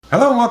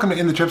Hello and welcome to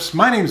In the Chips.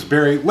 My name's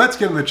Barry. Let's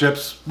get in the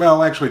chips.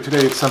 Well, actually today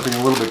it's something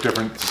a little bit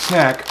different. It's a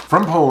snack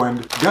from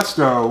Poland.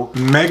 Gusto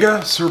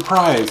Mega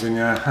Surprise. And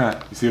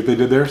you see what they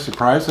did there?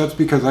 Surprise? That's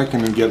because I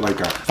can get like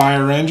a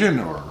fire engine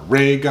or a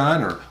ray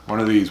gun or one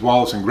of these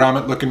Wallace and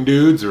Gromit looking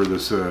dudes or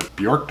this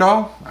Bjork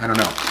doll. I don't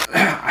know.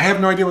 I have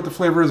no idea what the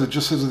flavor is. It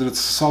just says that it's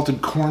a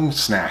salted corn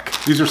snack.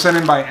 These are sent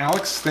in by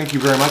Alex. Thank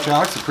you very much,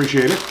 Alex.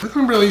 Appreciate it. It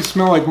doesn't really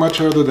smell like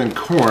much other than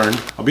corn.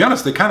 I'll be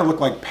honest, they kind of look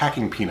like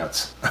packing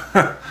peanuts.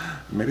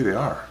 Maybe they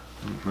are.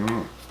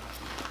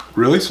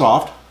 Really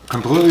soft,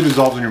 completely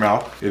dissolves in your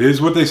mouth. It is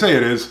what they say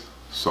it is,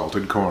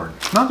 salted corn.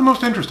 Not the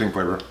most interesting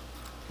flavor.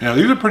 Yeah,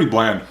 these are pretty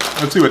bland.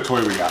 Let's see what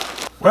toy we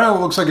got. Well, it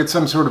looks like it's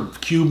some sort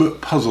of cube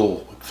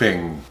puzzle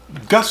thing.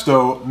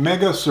 Gusto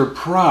Mega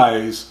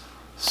Surprise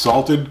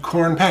Salted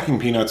Corn Packing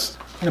Peanuts.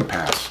 I'm gonna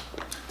pass.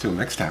 Till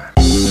next time.